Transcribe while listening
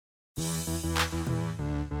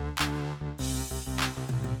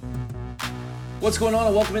What's going on,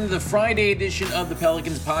 and welcome into the Friday edition of the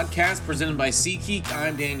Pelicans podcast presented by SeatGeek.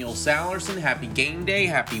 I'm Daniel Sallerson. Happy game day,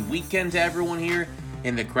 happy weekend to everyone here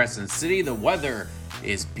in the Crescent City. The weather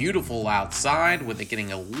is beautiful outside with it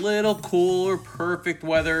getting a little cooler, perfect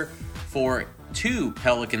weather for two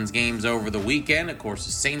Pelicans games over the weekend. Of course,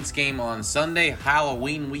 the Saints game on Sunday,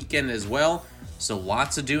 Halloween weekend as well. So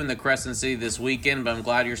lots to do in the Crescent City this weekend, but I'm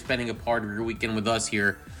glad you're spending a part of your weekend with us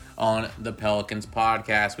here on the Pelicans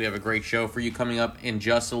podcast. We have a great show for you coming up in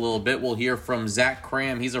just a little bit. We'll hear from Zach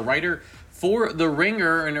Kram. He's a writer for The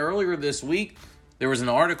Ringer, and earlier this week, there was an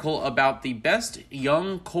article about the best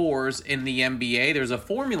young cores in the NBA. There's a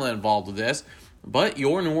formula involved with this, but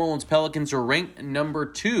your New Orleans Pelicans are ranked number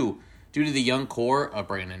 2 due to the young core of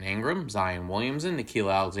Brandon Ingram, Zion Williamson,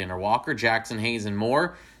 Nickeil Alexander-Walker, Jackson Hayes, and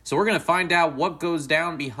more. So we're going to find out what goes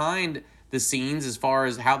down behind the scenes as far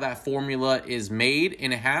as how that formula is made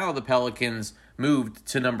and how the Pelicans moved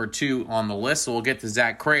to number 2 on the list. So we'll get to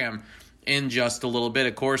Zach Kram in just a little bit.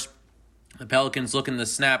 Of course, the Pelicans looking to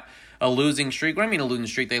snap a losing streak. What I mean a losing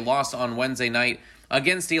streak? They lost on Wednesday night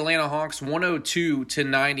against the Atlanta Hawks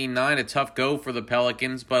 102-99. A tough go for the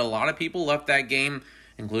Pelicans, but a lot of people left that game,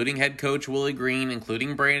 including head coach Willie Green,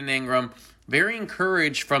 including Brandon Ingram, very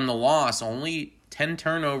encouraged from the loss. Only 10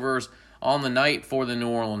 turnovers on the night for the New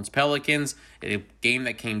Orleans Pelicans. A game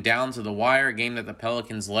that came down to the wire, a game that the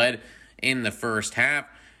Pelicans led in the first half.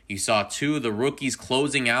 You saw two of the rookies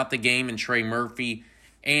closing out the game in Trey Murphy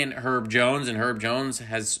and Herb Jones, and Herb Jones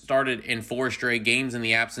has started in 4 straight games in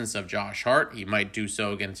the absence of Josh Hart. He might do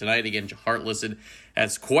so again tonight. Again, Hart listed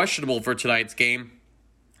as questionable for tonight's game,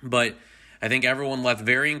 but I think everyone left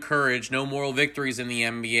very encouraged. No moral victories in the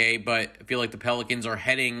NBA, but I feel like the Pelicans are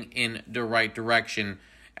heading in the right direction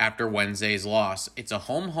after Wednesday's loss. It's a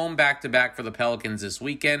home back-to-back for the Pelicans this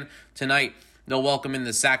weekend. Tonight, they'll welcome in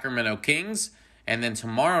the Sacramento Kings, and then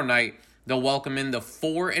tomorrow night, they'll welcome in the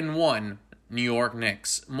 4-1 New York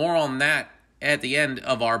Knicks. More on that at the end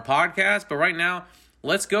of our podcast, but right now,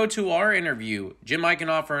 let's go to our interview. Jim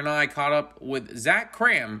Eichenhofer and I caught up with Zach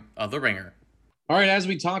Kram of The Ringer. All right, as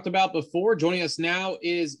we talked about before, joining us now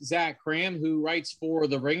is Zach Kram, who writes for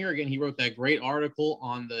The Ringer. Again, he wrote that great article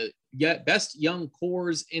on the best young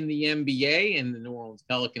cores in the NBA, and the New Orleans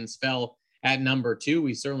Pelicans fell at number 2.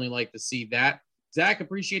 We certainly like to see that. Zach,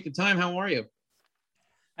 appreciate the time. How are you?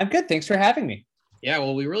 I'm good. Thanks for having me. Yeah,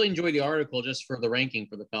 well, we really enjoyed the article just for the ranking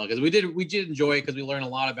for the Pelicans. We did enjoy it because we learned a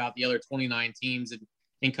lot about the other 29 teams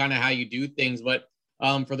and kind of how you do things. But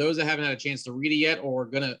for those that haven't had a chance to read it yet or are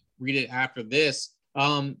going to read it after this,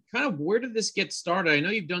 kind of where did this get started? I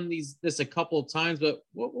know you've done this a couple of times, but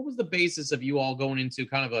what was the basis of you all going into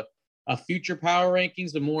kind of a future power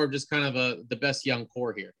rankings, but more of just kind of the best young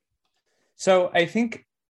core here? So I think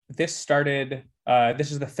this started,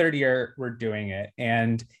 this is the 3rd year we're doing it.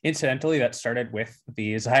 And incidentally, that started with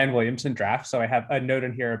the Zion Williamson draft. So I have a note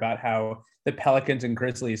in here about how the Pelicans and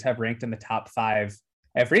Grizzlies have ranked in the top 5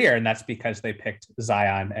 every year. And that's because they picked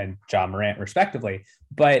Zion and Ja Morant respectively.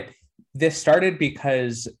 But this started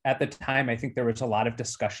because at the time, I think there was a lot of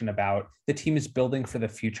discussion about the team is building for the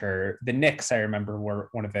future. The Knicks, I remember, were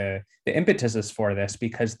one of the impetuses for this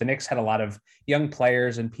because the Knicks had a lot of young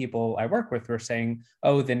players, and people I work with were saying,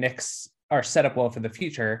 oh, the Knicks are set up well for the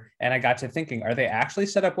future. And I got to thinking, are they actually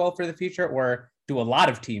set up well for the future, or do a lot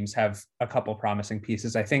of teams have a couple promising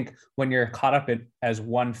pieces? I think when you're caught up in as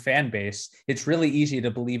one fan base, it's really easy to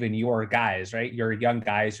believe in your guys, right? Your young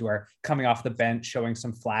guys who are coming off the bench, showing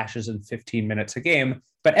some flashes in 15 minutes a game.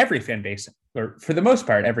 But every fan base, or for the most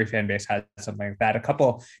part, every fan base has something like that. A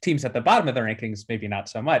couple teams at the bottom of the rankings, maybe not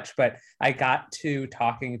so much. But I got to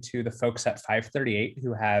talking to the folks at 538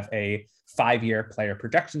 who have a 5-year player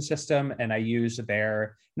projection system, and I use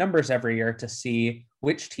their numbers every year to see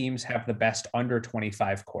which teams have the best under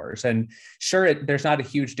 25 cores. And sure, there's not a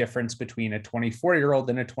huge difference between a 24-year-old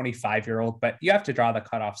and a 25-year-old, but you have to draw the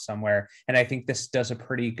cutoff somewhere. And I think this does a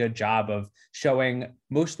pretty good job of showing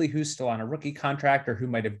mostly who's still on a rookie contract or who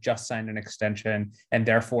might have just signed an extension, and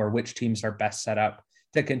therefore which teams are best set up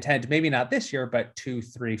to contend, maybe not this year, but 2,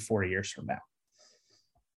 3, 4 years from now.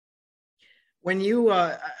 When you,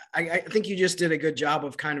 I think you just did a good job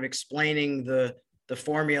of kind of explaining the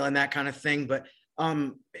formula and that kind of thing. But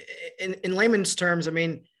in layman's terms, I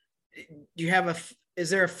mean, do you have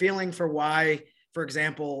is there a feeling for why, for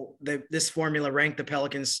example, this formula ranked the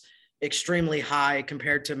Pelicans extremely high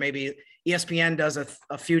compared to maybe ESPN does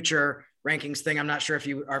a future rankings thing? I'm not sure if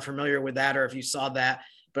you are familiar with that or if you saw that,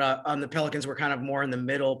 but the Pelicans were kind of more in the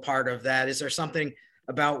middle part of that. Is there something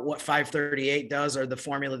about what 538 does or the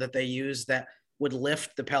formula that they use that would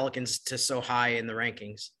lift the Pelicans to so high in the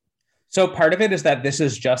rankings? So part of it is that this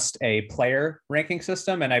is just a player ranking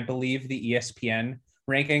system. And I believe the ESPN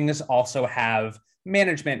rankings also have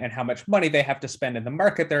management and how much money they have to spend in the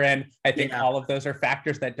market they're in. I think all of those are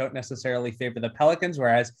factors that don't necessarily favor the Pelicans.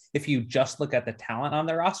 Whereas if you just look at the talent on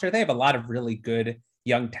their roster, they have a lot of really good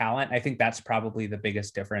young talent. I think that's probably the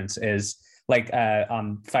biggest difference is like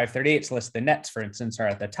on 538's list, the Nets, for instance, are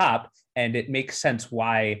at the top. And it makes sense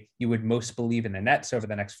why you would most believe in the Nets over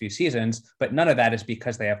the next few seasons. But none of that is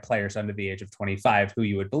because they have players under the age of 25 who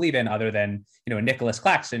you would believe in, other than, Nicholas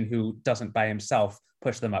Claxton, who doesn't by himself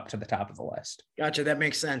push them up to the top of the list. Gotcha. That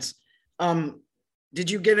makes sense. Did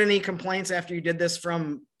you get any complaints after you did this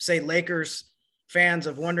from, say, Lakers fans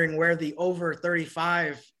of wondering where the over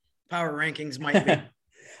 35 power rankings might be?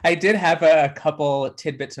 I did have a couple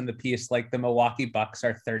tidbits in the piece, like the Milwaukee Bucks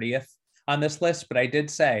are 30th on this list, but I did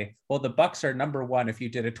say, well, the Bucks are number one if you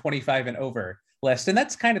did a 25 and over list. And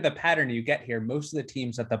that's kind of the pattern you get here. Most of the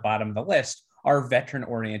teams at the bottom of the list are veteran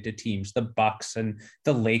oriented teams, the Bucks and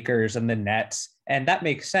the Lakers and the Nets. And that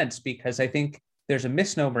makes sense because I think there's a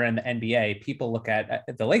misnomer in the NBA. People look at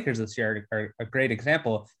the Lakers this year are a great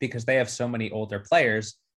example because they have so many older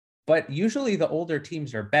players, but usually the older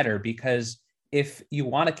teams are better because if you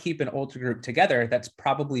want to keep an older group together, that's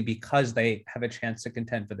probably because they have a chance to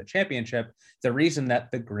contend for the championship. The reason that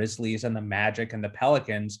the Grizzlies and the Magic and the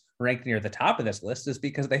Pelicans rank near the top of this list is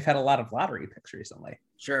because they've had a lot of lottery picks recently.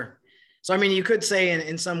 Sure. So, I mean, you could say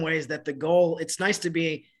in some ways that the goal, it's nice to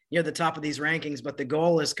be near the top of these rankings, but the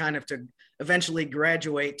goal is kind of to eventually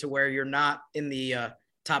graduate to where you're not in the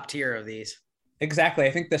top tier of these. Exactly.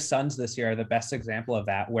 I think the Suns this year are the best example of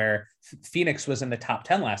that, where Phoenix was in the top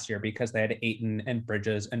 10 last year because they had Ayton and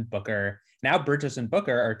Bridges and Booker. Now Bridges and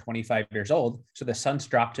Booker are 25 years old, so the Suns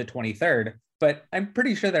dropped to 23rd, but I'm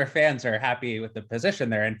pretty sure their fans are happy with the position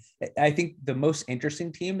there. And I think the most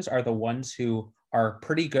interesting teams are the ones who are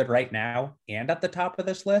pretty good right now and at the top of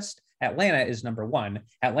this list. Atlanta is number one.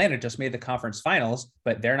 Atlanta just made the conference finals,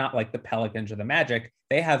 but they're not like the Pelicans or the Magic.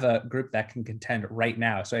 They have a group that can contend right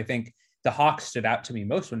now. So I think the Hawks stood out to me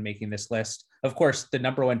most when making this list. Of course, the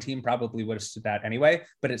number one team probably would have stood out anyway,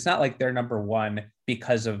 but it's not like they're number one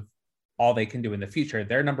because of all they can do in the future.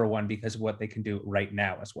 They're number one because of what they can do right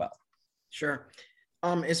now as well. Sure.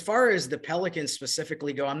 As far as the Pelicans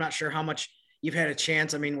specifically go, I'm not sure how much you've had a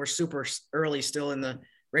chance. I mean, we're super early still in the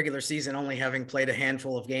regular season, only having played a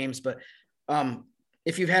handful of games, but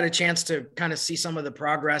if you've had a chance to kind of see some of the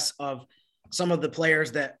progress of some of the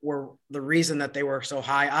players that were the reason that they were so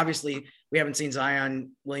high. Obviously, we haven't seen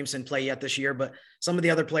Zion Williamson play yet this year, but some of the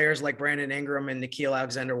other players like Brandon Ingram and Nickeil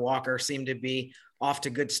Alexander-Walker seem to be off to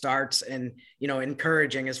good starts and,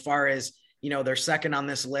 encouraging as far as, they're second on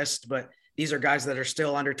this list, but these are guys that are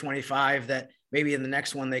still under 25 that maybe in the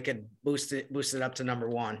next one they could boost it up to number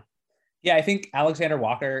one. Yeah, I think Alexander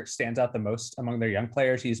Walker stands out the most among their young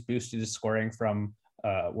players. He's boosted his scoring from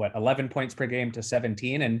 11 points per game to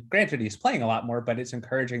 17. And granted, he's playing a lot more, but it's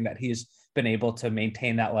encouraging that he's been able to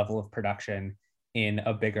maintain that level of production in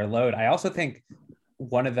a bigger load. I also think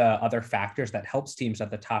one of the other factors that helps teams at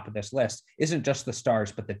the top of this list isn't just the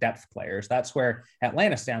stars, but the depth players. That's where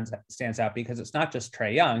Atlanta stands out because it's not just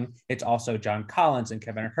Trae Young, it's also John Collins and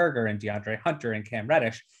Kevin Herger and DeAndre Hunter and Cam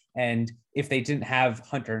Reddish. And if they didn't have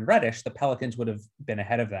Hunter and Reddish, the Pelicans would have been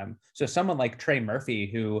ahead of them. So someone like Trey Murphy,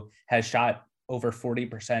 who has shot over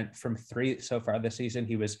 40% from three so far this season.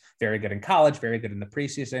 He was very good in college, very good in the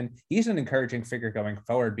preseason. He's an encouraging figure going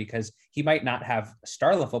forward because he might not have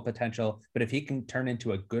star level potential, but if he can turn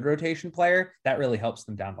into a good rotation player, that really helps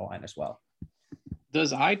them down the line as well.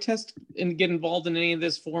 Does eye test get involved in any of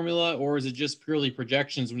this formula, or is it just purely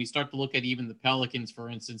projections? When you start to look at even the Pelicans, for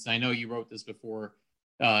instance, I know you wrote this before,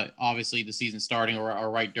 obviously the season starting or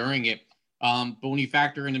right during it. But when you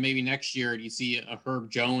factor into maybe next year, you see a Herb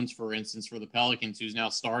Jones, for instance, for the Pelicans, who's now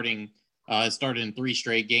started in 3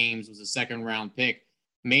 straight games, was a second-round pick,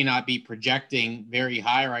 may not be projecting very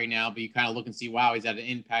high right now, but you kind of look and see, wow, he's had an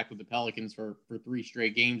impact with the Pelicans for 3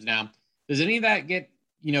 straight games now. Does any of that get,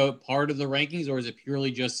 part of the rankings, or is it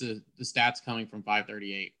purely just the stats coming from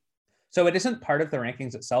 538? So it isn't part of the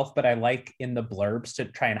rankings itself, but I like in the blurbs to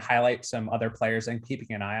try and highlight some other players I'm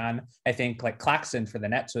keeping an eye on. I think like Claxton for the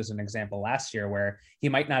Nets was an example last year where he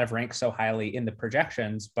might not have ranked so highly in the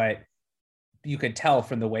projections, but you could tell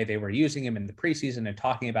from the way they were using him in the preseason and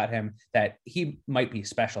talking about him that he might be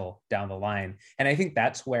special down the line. And I think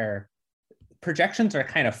that's where projections are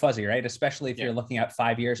kind of fuzzy, right? Especially if you're looking at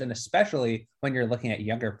 5 years, and especially when you're looking at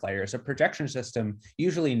younger players. A projection system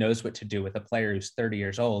usually knows what to do with a player who's 30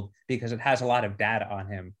 years old because it has a lot of data on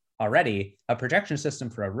him already, a projection system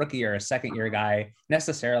for a rookie or a second year guy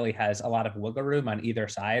necessarily has a lot of wiggle room on either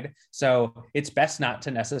side. So it's best not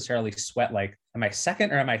to necessarily sweat like, am I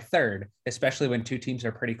second or am I third? Especially when two teams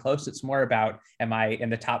are pretty close. It's more about, am I in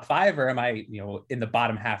the top five or am I, in the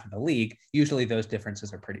bottom half of the league? Usually those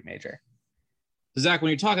differences are pretty major. Zach, when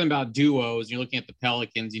you're talking about duos, you're looking at the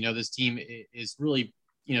Pelicans, this team is really,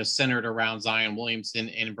 centered around Zion Williamson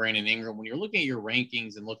and Brandon Ingram. When you're looking at your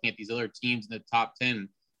rankings and looking at these other teams in the top 10,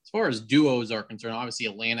 as far as duos are concerned, obviously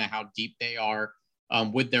Atlanta, how deep they are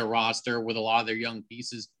with their roster, with a lot of their young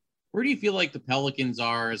pieces. Where do you feel like the Pelicans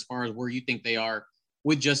are as far as where you think they are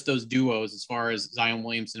with just those duos, as far as Zion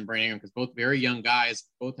Williamson and Brandon Ingram? Because both very young guys,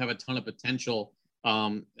 both have a ton of potential.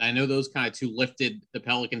 I know those kind of two lifted the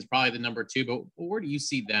Pelicans, probably the number two, but where do you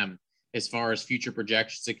see them as far as future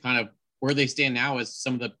projections to kind of where they stand now as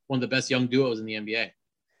one of the best young duos in the NBA?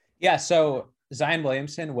 Yeah, so Zion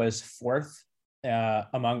Williamson was fourth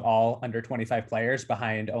among all under 25 players,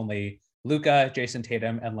 behind only Luka, Jason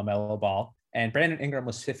Tatum, and LaMelo Ball. And Brandon Ingram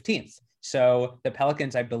was 15th. So the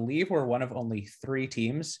Pelicans, I believe, were one of only 3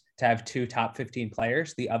 teams to have 2 top 15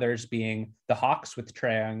 players, the others being the Hawks with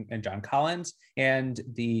Trae Young and John Collins, and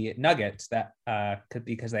the Nuggets that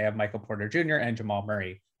because they have Michael Porter Jr. and Jamal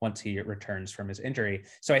Murray once he returns from his injury.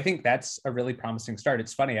 So I think that's a really promising start.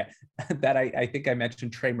 It's funny that I think I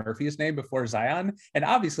mentioned Trey Murphy's name before Zion. And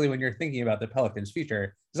obviously when you're thinking about the Pelicans'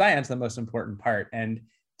 future, Zion's the most important part. And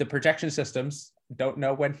the projection systems don't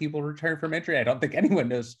know when he will return from injury. I don't think anyone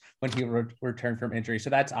knows when he will return from injury. So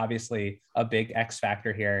that's obviously a big X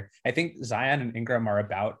factor here. I think Zion and Ingram are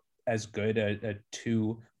about as good a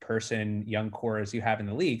two-person young core as you have in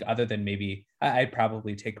the league, other than maybe I'd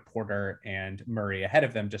probably take Porter and Murray ahead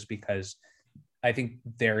of them just because I think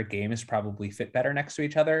their games probably fit better next to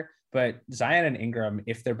each other. But Zion and Ingram,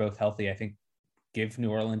 if they're both healthy, I think give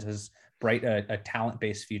New Orleans as bright a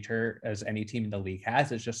talent-based future as any team in the league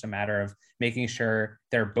has. It's just a matter of making sure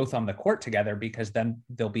they're both on the court together, because then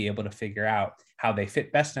they'll be able to figure out how they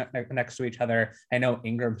fit best next to each other. I know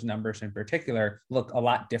Ingram's numbers in particular look a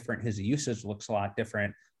lot different. His usage looks a lot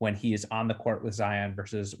different when he is on the court with Zion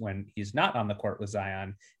versus when he's not on the court with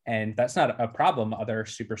Zion. And that's not a problem. Other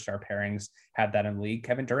superstar pairings had that in the league.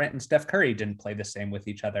 Kevin Durant and Steph Curry didn't play the same with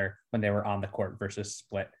each other when they were on the court versus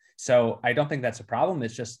split. So I don't think that's a problem.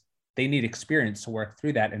 It's just they need experience to work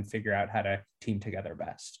through that and figure out how to team together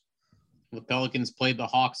best. The Pelicans played the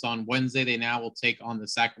Hawks on Wednesday. They now will take on the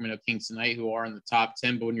Sacramento Kings tonight, who are in the top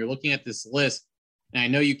 10. But when you're looking at this list, and I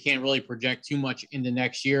know you can't really project too much into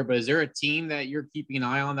next year, but is there a team that you're keeping an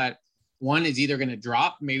eye on that one is either going to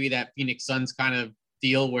drop, maybe that Phoenix Suns kind of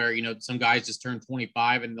deal where, some guys just turn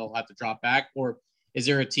 25 and they'll have to drop back? Or is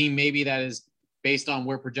there a team maybe that is based on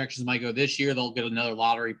where projections might go this year, they'll get another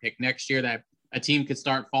lottery pick next year, that a team could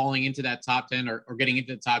start falling into that top 10 or getting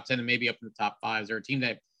into the top 10 and maybe up in the top 5? Is there a team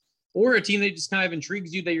that just kind of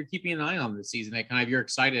intrigues you that you're keeping an eye on this season, that kind of you're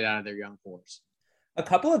excited out of their young force? A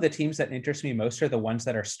couple of the teams that interest me most are the ones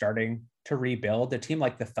that are starting to rebuild. A team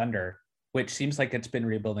like the Thunder, which seems like it's been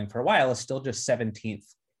rebuilding for a while, is still just 17th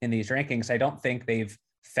in these rankings. I don't think they've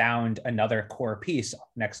found another core piece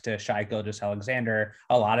next to Shai Gilgeous-Alexander.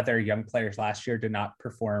 A lot of their young players last year did not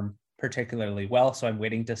perform particularly well, so I'm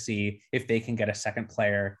waiting to see if they can get a second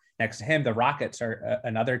player next to him. The Rockets are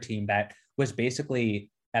another team that was basically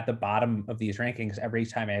at the bottom of these rankings every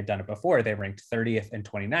time I had done it before. They ranked 30th and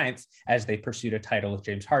 29th as they pursued a title with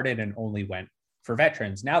James Harden and only went for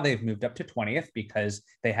veterans. Now they've moved up to 20th because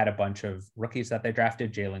they had a bunch of rookies that they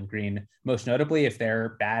drafted, Jalen Green most notably. If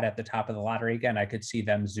they're bad at the top of the lottery again, I could see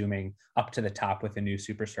them zooming up to the top with a new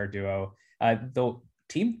superstar duo. The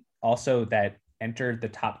team also that entered the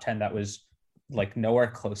top 10 that was like nowhere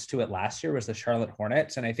close to it last year was the Charlotte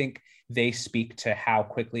Hornets. And I think they speak to how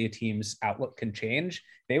quickly a team's outlook can change.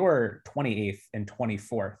 They were 28th and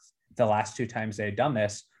 24th the last 2 times they had done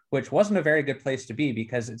this, which wasn't a very good place to be,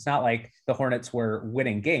 because it's not like the Hornets were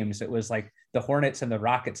winning games. It was like the Hornets and the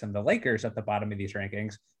Rockets and the Lakers at the bottom of these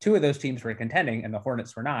rankings. 2 of those teams were contending and the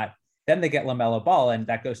Hornets were not. Then they get LaMelo Ball, and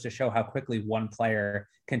that goes to show how quickly one player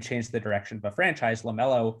can change the direction of a franchise.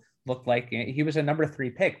 LaMelo looked like he was a number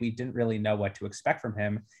 3 pick. We didn't really know what to expect from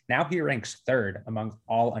him. Now he ranks 3rd among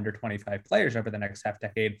all under 25 players over the next half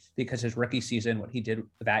decade, because his rookie season, what he did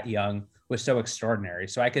that young, was so extraordinary.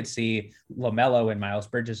 So I could see LaMelo and Miles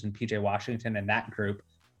Bridges and PJ Washington and that group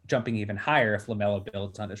jumping even higher if LaMelo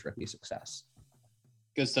builds on his rookie success.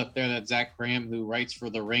 Good stuff there. That's Zach Kram, who writes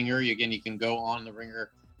for The Ringer. Again, you can go on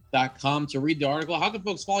theringer.com to read the article. How can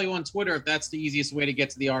folks follow you on Twitter if that's the easiest way to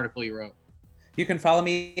get to the article you wrote? You can follow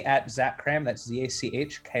me at Zach Kram, that's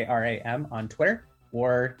ZACHKRAM on Twitter,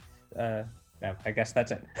 or Yeah, I guess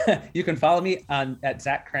that's it. You can follow me at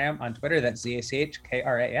Zach Kram on Twitter. That's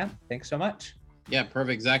ZACHKRAM. Thanks so much. Yeah,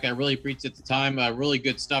 perfect, Zach. I really appreciate the time. Really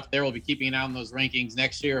good stuff there. We'll be keeping an eye on those rankings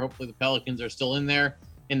next year. Hopefully the Pelicans are still in there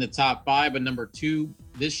in the top 5, but number 2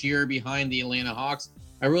 this year behind the Atlanta Hawks.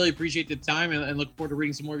 I really appreciate the time and look forward to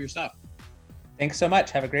reading some more of your stuff. Thanks so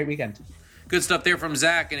much. Have a great weekend. Good stuff there from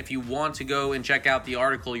Zach. And if you want to go and check out the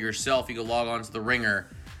article yourself, you can log on to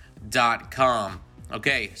theringer.com.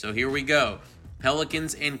 Okay, so here we go.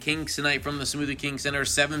 Pelicans and Kings tonight from the Smoothie King Center,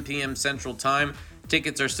 7 p.m. Central Time.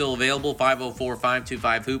 Tickets are still available,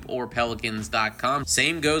 504-525-HOOP or Pelicans.com.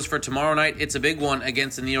 Same goes for tomorrow night. It's a big one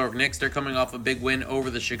against the New York Knicks. They're coming off a big win over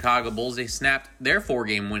the Chicago Bulls. They snapped their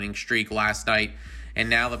 4-game winning streak last night, and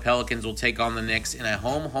now the Pelicans will take on the Knicks in a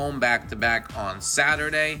home back-to-back on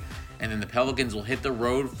Saturday, and then the Pelicans will hit the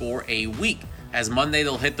road for a week. As Monday,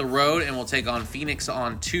 they'll hit the road and will take on Phoenix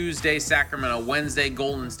on Tuesday, Sacramento Wednesday,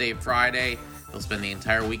 Golden State Friday. They'll spend the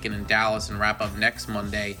entire weekend in Dallas and wrap up next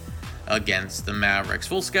Monday against the Mavericks.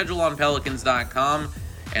 Full schedule on Pelicans.com,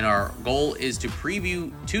 and our goal is to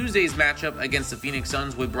preview Tuesday's matchup against the Phoenix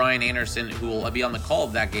Suns with Brian Anderson, who will be on the call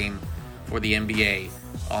of that game for the NBA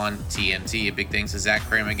on TNT. A big thanks to Zach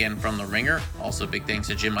Kram again from The Ringer. Also big thanks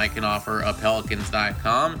to Jim Eichenhofer of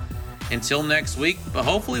Pelicans.com. Until next week, but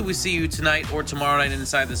hopefully we see you tonight or tomorrow night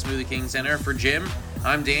inside the Smoothie King Center. For Jim,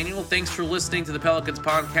 I'm Daniel. Thanks for listening to the Pelicans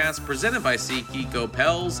podcast presented by SeatGeek. Go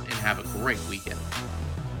Pels, and have a great weekend.